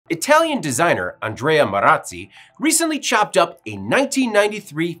Italian designer Andrea Marazzi recently chopped up a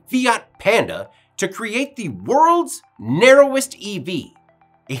 1993 Fiat Panda to create the world's narrowest EV,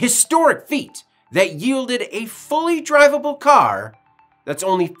 a historic feat that yielded a fully drivable car that's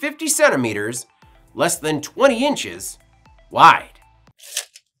only 50 centimeters, less than 20 inches, wide.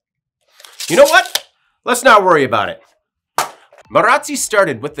 You know what? Let's not worry about it. Marazzi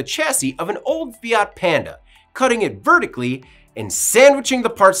started with the chassis of an old Fiat Panda, cutting it vertically and sandwiching the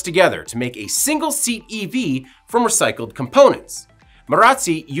parts together to make a single-seat EV from recycled components.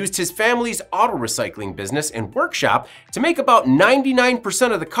 Marazzi used his family's auto recycling business and workshop to make about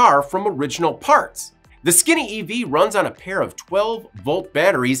 99% of the car from original parts. The Skinny EV runs on a pair of 12-volt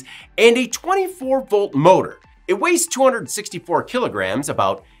batteries and a 24-volt motor. It weighs 264 kilograms,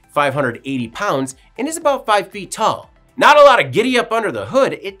 about 580 pounds, and is about 5 feet tall. Not a lot of giddy up under the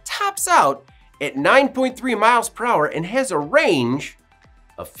hood, it tops out at 9.3 miles per hour and has a range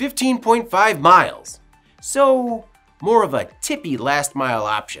of 15.5 miles. So, more of a tippy last mile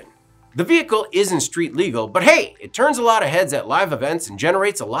option. The vehicle isn't street legal, but hey, it turns a lot of heads at live events and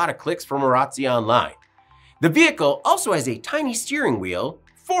generates a lot of clicks for Marazzi online. The vehicle also has a tiny steering wheel,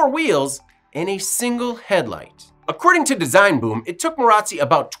 4 wheels, and a single headlight. According to Design Boom, it took Marazzi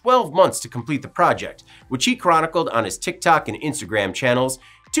about 12 months to complete the project, which he chronicled on his TikTok and Instagram channels,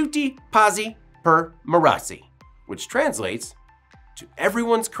 Tutti Pazzi per Marazzi, which translates to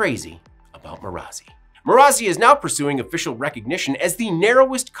everyone's crazy about Marazzi. Marazzi is now pursuing official recognition as the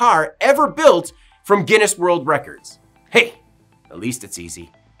narrowest car ever built from Guinness World Records. Hey, at least it's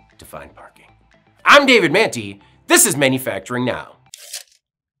easy to find parking. I'm David Manti. This is Manufacturing Now.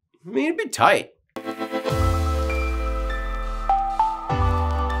 I mean, it'd be tight